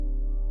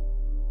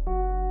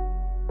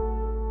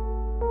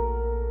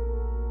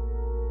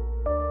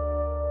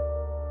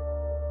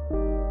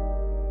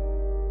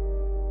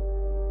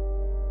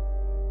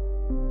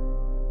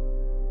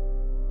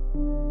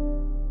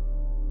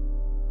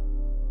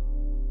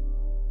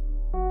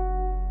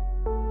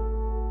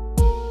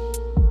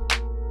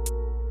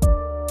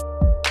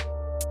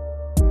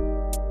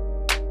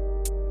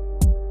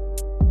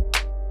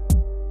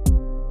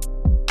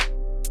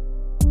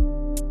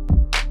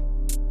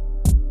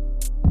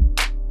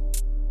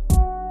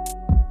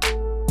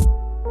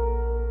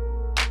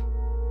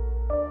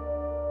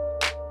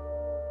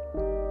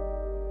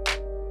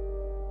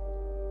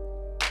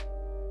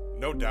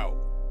No doubt,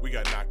 we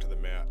got knocked to the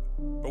mat,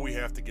 but we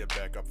have to get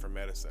back up for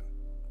Madison.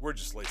 We're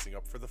just lacing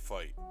up for the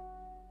fight.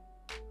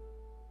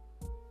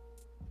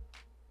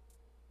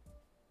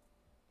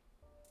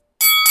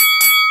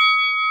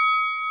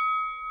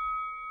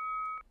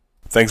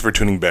 Thanks for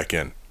tuning back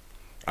in.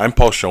 I'm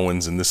Paul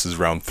Showens, and this is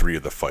round 3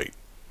 of the fight.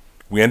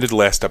 We ended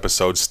last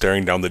episode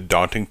staring down the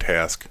daunting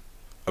task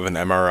of an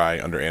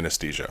MRI under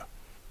anesthesia.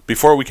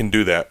 Before we can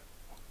do that,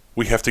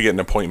 we have to get an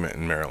appointment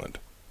in Maryland.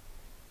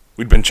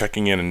 We'd been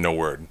checking in and no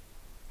word.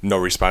 No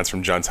response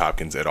from Johns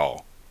Hopkins at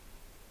all.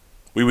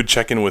 We would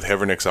check in with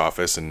Havernick's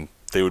office and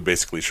they would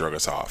basically shrug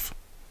us off.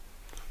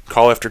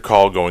 Call after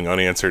call going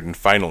unanswered, and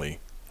finally,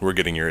 we're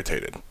getting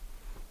irritated.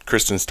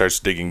 Kristen starts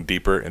digging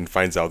deeper and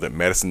finds out that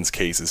Madison's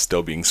case is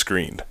still being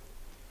screened.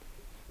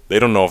 They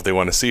don't know if they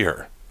want to see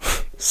her.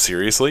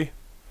 Seriously?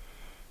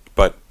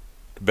 But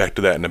back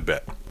to that in a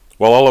bit.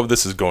 While all of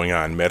this is going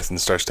on, Madison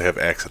starts to have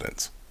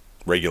accidents.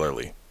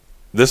 Regularly.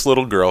 This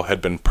little girl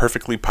had been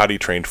perfectly potty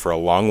trained for a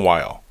long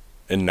while,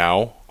 and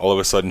now, all of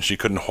a sudden, she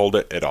couldn't hold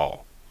it at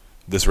all.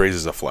 This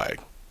raises a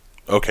flag.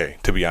 Okay,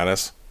 to be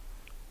honest,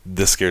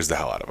 this scares the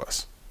hell out of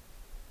us.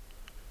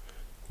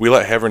 We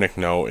let Havernick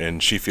know,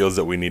 and she feels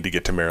that we need to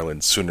get to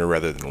Maryland sooner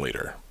rather than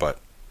later, but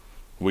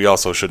we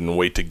also shouldn't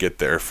wait to get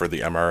there for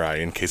the MRI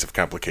in case of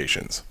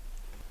complications.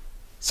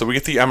 So we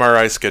get the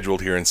MRI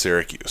scheduled here in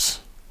Syracuse.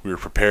 We were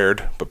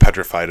prepared, but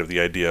petrified of the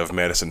idea of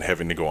Madison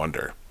having to go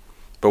under.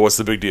 But what's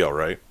the big deal,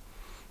 right?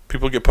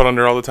 People get put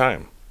under all the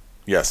time.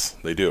 Yes,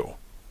 they do.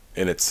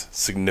 And it's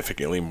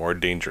significantly more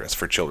dangerous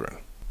for children.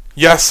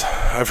 Yes,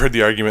 I've heard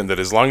the argument that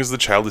as long as the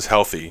child is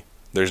healthy,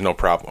 there's no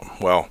problem.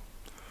 Well,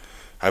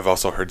 I've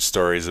also heard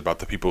stories about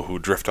the people who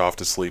drift off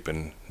to sleep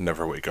and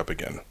never wake up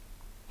again.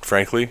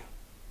 Frankly,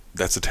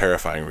 that's a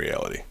terrifying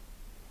reality.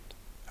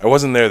 I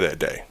wasn't there that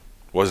day.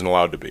 Wasn't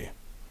allowed to be.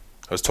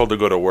 I was told to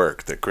go to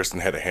work that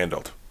Kristen had it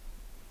handled.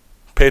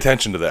 Pay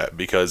attention to that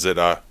because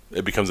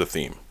it becomes a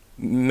theme.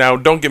 Now,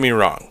 don't get me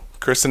wrong.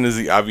 Kristen is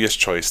the obvious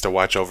choice to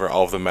watch over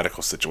all of the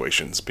medical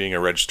situations, being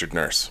a registered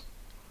nurse.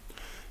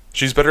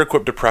 She's better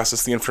equipped to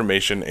process the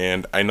information,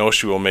 and I know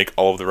she will make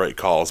all of the right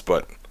calls,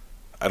 but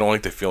I don't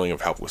like the feeling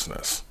of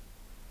helplessness.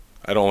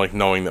 I don't like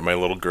knowing that my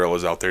little girl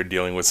is out there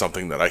dealing with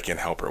something that I can't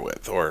help her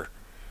with, or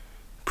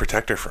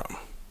protect her from.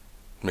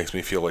 It makes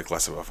me feel like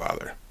less of a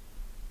father.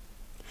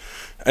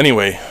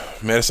 Anyway,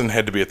 Madison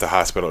had to be at the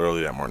hospital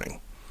early that morning.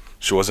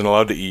 She wasn't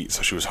allowed to eat,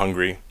 so she was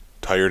hungry,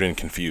 tired, and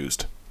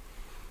confused.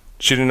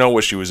 She didn't know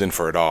what she was in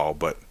for at all,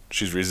 but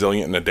she's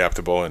resilient and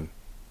adaptable, and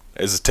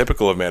as is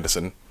typical of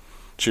Madison,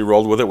 she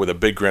rolled with it with a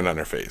big grin on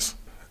her face.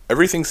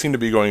 Everything seemed to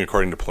be going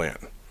according to plan.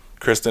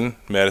 Kristen,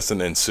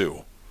 Madison, and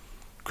Sue,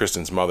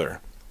 Kristen's mother,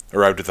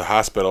 arrived at the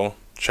hospital,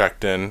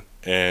 checked in,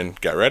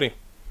 and got ready.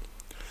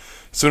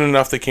 Soon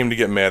enough, they came to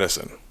get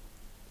Madison.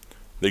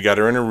 They got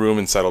her in her room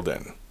and settled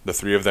in. The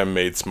three of them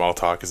made small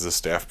talk as the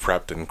staff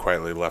prepped and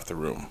quietly left the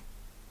room.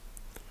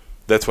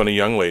 That's when a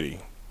young lady,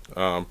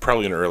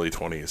 probably in her early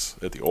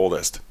 20s, at the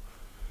oldest,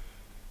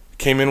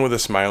 came in with a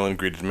smile and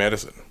greeted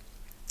Madison.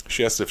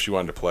 She asked if she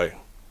wanted to play.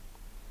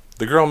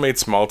 The girl made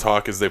small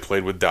talk as they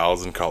played with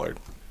dolls and colored.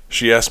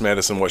 She asked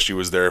Madison what she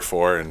was there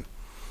for, and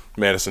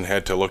Madison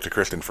had to look to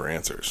Kristen for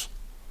answers.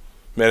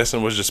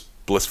 Madison was just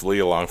blissfully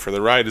along for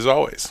the ride as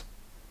always.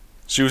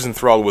 She was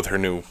enthralled with her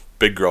new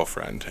big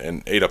girlfriend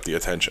and ate up the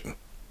attention.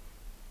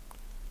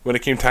 When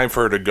it came time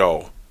for her to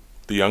go,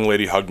 the young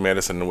lady hugged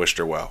Madison and wished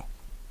her well.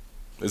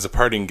 As a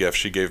parting gift,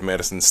 she gave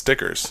Madison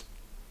stickers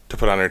to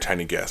put on her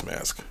tiny gas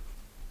mask.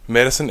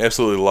 Madison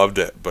absolutely loved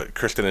it, but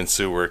Kristen and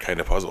Sue were kind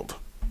of puzzled.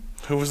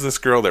 Who was this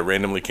girl that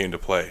randomly came to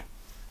play?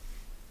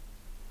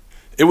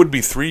 It would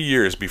be 3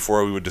 years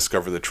before we would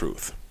discover the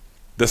truth.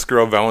 This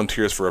girl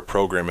volunteers for a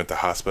program at the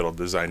hospital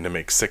designed to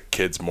make sick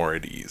kids more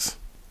at ease.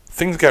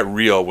 Things got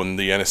real when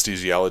the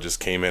anesthesiologist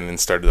came in and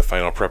started the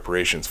final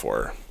preparations for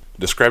her,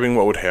 describing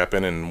what would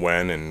happen and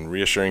when, and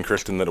reassuring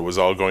Kristen that it was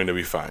all going to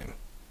be fine.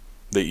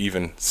 They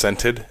even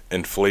scented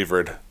and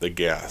flavored the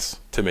gas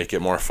to make it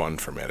more fun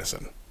for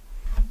Madison.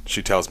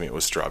 She tells me it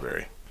was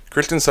strawberry.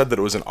 Kristen said that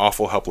it was an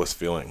awful, helpless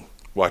feeling,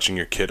 watching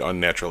your kid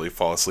unnaturally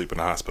fall asleep in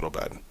a hospital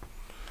bed.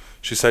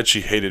 She said she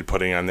hated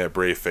putting on that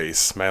brave face,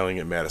 smiling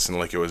at Madison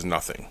like it was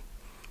nothing,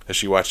 as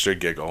she watched her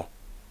giggle,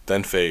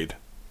 then fade,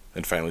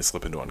 and finally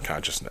slip into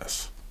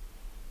unconsciousness.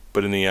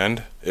 But in the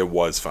end, it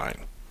was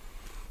fine.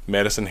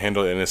 Madison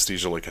handled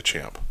anesthesia like a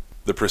champ.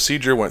 The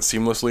procedure went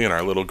seamlessly and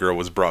our little girl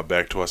was brought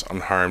back to us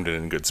unharmed and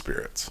in good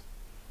spirits.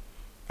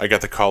 I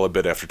got the call a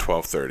bit after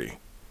 12:30.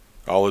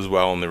 All is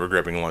well and they were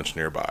grabbing lunch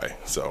nearby,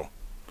 so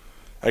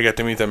I got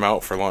to meet them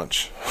out for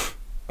lunch.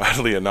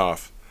 Oddly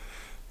enough,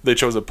 they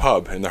chose a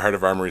pub in the heart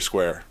of Armory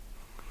Square,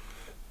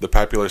 the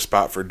popular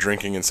spot for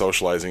drinking and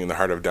socializing in the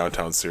heart of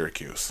downtown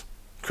Syracuse.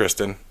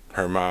 Kristen,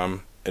 her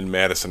mom, and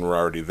Madison were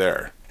already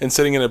there, and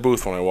sitting in a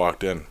booth when I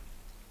walked in.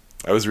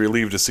 I was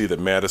relieved to see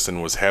that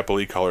Madison was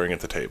happily coloring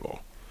at the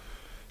table.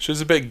 She was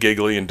a bit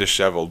giggly and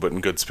disheveled, but in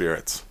good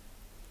spirits.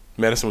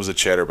 Madison was a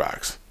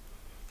chatterbox.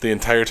 The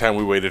entire time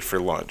we waited for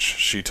lunch,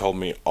 she told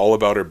me all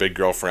about her big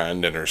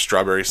girlfriend and her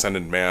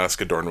strawberry-scented mask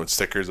adorned with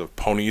stickers of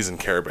ponies and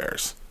Care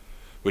Bears.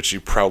 which she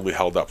proudly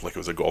held up like it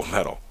was a gold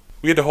medal.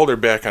 We had to hold her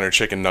back on her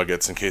chicken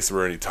nuggets in case there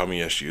were any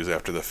tummy issues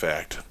after the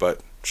fact,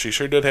 but she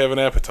sure did have an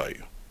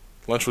appetite.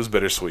 Lunch was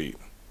bittersweet.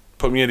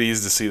 Put me at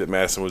ease to see that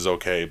Madison was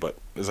okay, but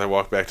as I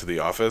walked back to the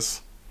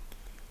office,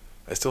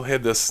 I still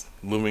had this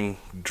looming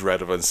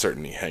dread of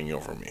uncertainty hanging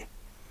over me.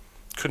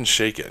 Couldn't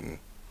shake it, and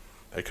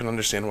I couldn't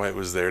understand why it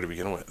was there to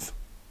begin with.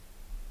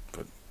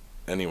 But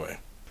anyway,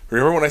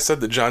 remember when I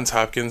said that Johns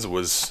Hopkins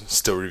was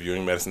still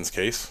reviewing Madison's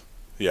case?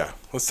 Yeah,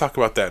 let's talk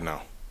about that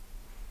now.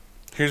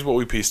 Here's what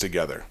we pieced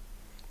together.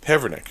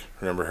 Havernick,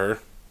 remember her?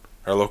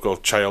 Our local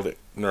child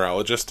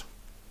neurologist?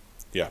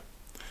 Yeah.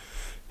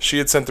 She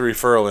had sent the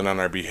referral in on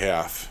our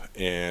behalf,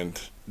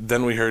 and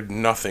then we heard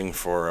nothing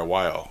for a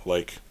while,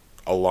 like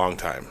a long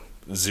time.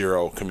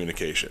 Zero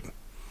communication.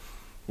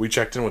 We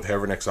checked in with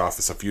Havernick's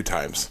office a few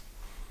times.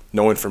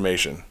 No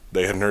information.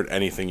 They hadn't heard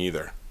anything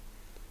either.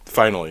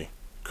 Finally,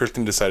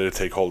 Kirsten decided to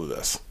take hold of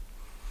this.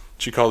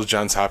 She calls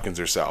Johns Hopkins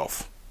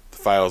herself. The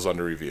file's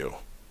under review.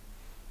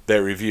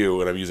 That review,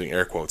 and I'm using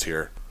air quotes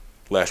here,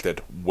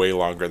 lasted way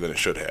longer than it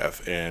should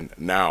have, and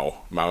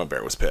now Mama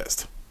Bear was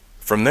pissed.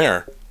 From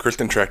there,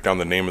 Kirsten tracked down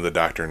the name of the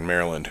doctor in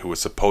Maryland who was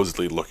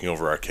supposedly looking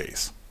over our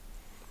case.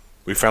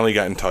 We finally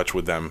got in touch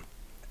with them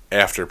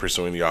after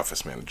pursuing the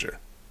office manager.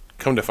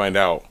 Come to find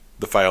out,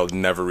 the file had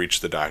never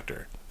reached the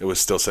doctor. It was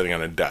still sitting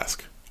on a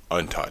desk,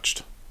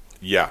 untouched.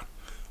 Yeah,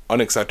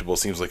 unacceptable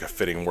seems like a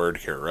fitting word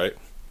here, right?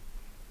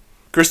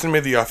 Kirsten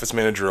made the office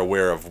manager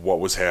aware of what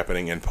was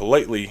happening and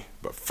politely,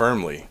 but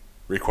firmly,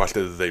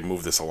 requested that they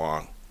move this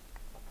along.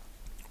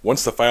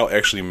 Once the file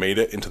actually made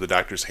it into the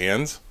doctor's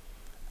hands,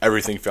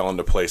 everything fell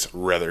into place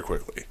rather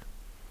quickly.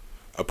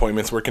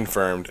 Appointments were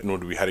confirmed and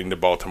would be heading to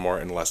Baltimore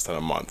in less than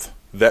a month.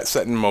 That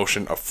set in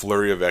motion a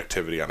flurry of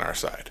activity on our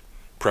side.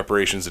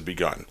 Preparations had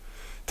begun.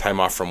 Time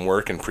off from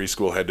work and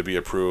preschool had to be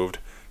approved.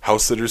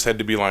 House sitters had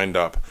to be lined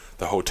up.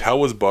 The hotel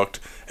was booked,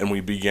 and we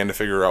began to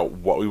figure out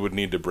what we would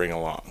need to bring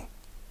along.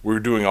 We were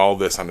doing all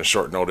this on a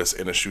short notice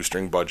in a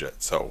shoestring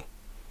budget, so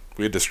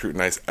we had to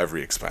scrutinize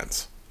every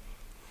expense.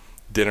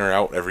 Dinner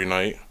out every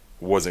night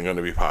wasn't going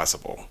to be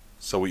possible,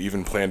 so we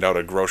even planned out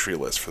a grocery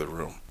list for the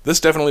room. This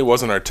definitely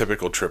wasn't our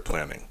typical trip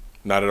planning,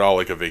 not at all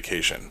like a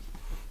vacation.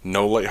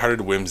 No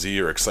lighthearted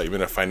whimsy or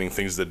excitement of finding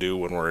things to do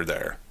when we're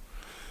there.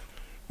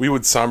 We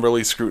would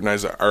somberly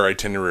scrutinize our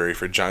itinerary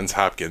for Johns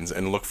Hopkins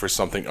and look for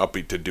something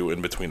upbeat to do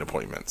in between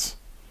appointments.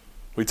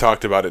 We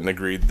talked about it and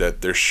agreed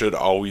that there should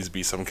always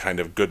be some kind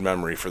of good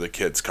memory for the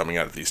kids coming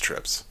out of these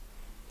trips.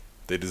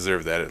 They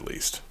deserve that at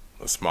least,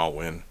 a small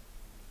win.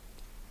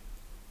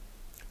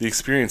 The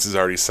experience is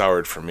already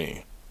soured for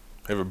me.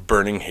 I have a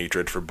burning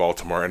hatred for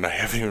Baltimore, and I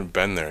haven't even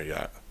been there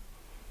yet.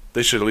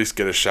 They should at least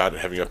get a shot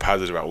at having a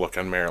positive outlook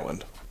on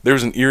Maryland. There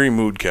was an eerie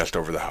mood cast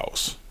over the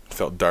house. It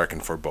felt dark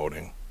and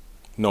foreboding.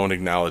 No one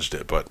acknowledged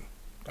it, but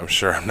I'm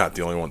sure I'm not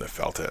the only one that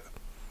felt it.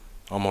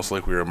 Almost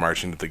like we were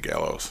marching to the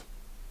gallows.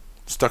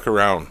 Stuck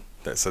around,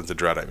 that sense of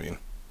dread, I mean.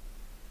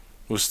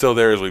 It was still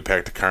there as we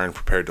packed a car and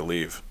prepared to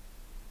leave.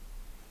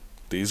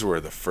 These were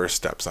the first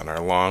steps on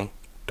our long,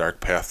 dark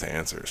path to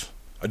answers.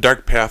 A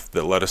dark path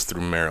that led us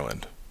through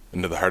Maryland,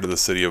 into the heart of the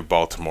city of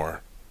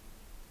Baltimore,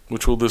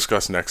 which we'll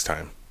discuss next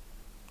time.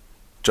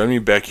 Join me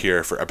back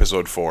here for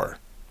episode 4,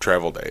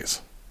 Travel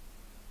Days.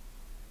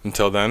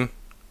 Until then,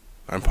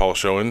 I'm Paul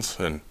Showens,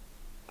 and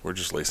we're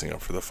just lacing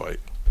up for the fight.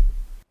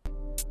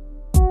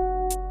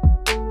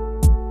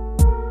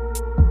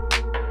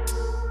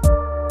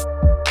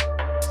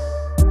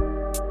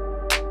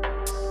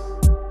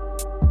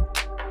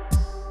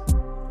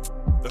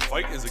 The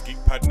Fight is a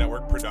GeekPod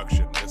Network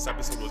production. This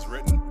episode was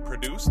written,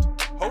 produced,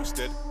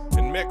 hosted,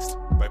 and mixed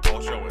by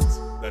Paul Showens.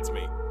 That's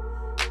me.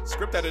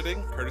 Script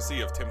editing,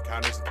 courtesy of Tim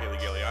Connors and Kaylee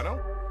Galeano.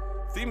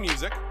 Theme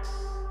music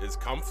is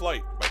Come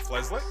Flight by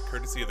Fleslet,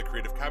 courtesy of the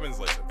Creative Commons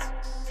license.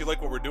 If you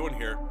like what we're doing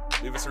here,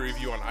 leave us a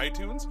review on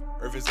iTunes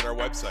or visit our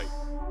website,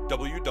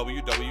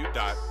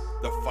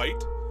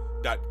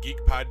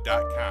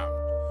 www.thefight.geekpod.com,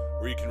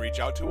 where you can reach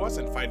out to us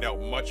and find out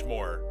much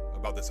more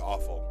about this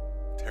awful,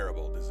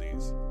 terrible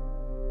disease.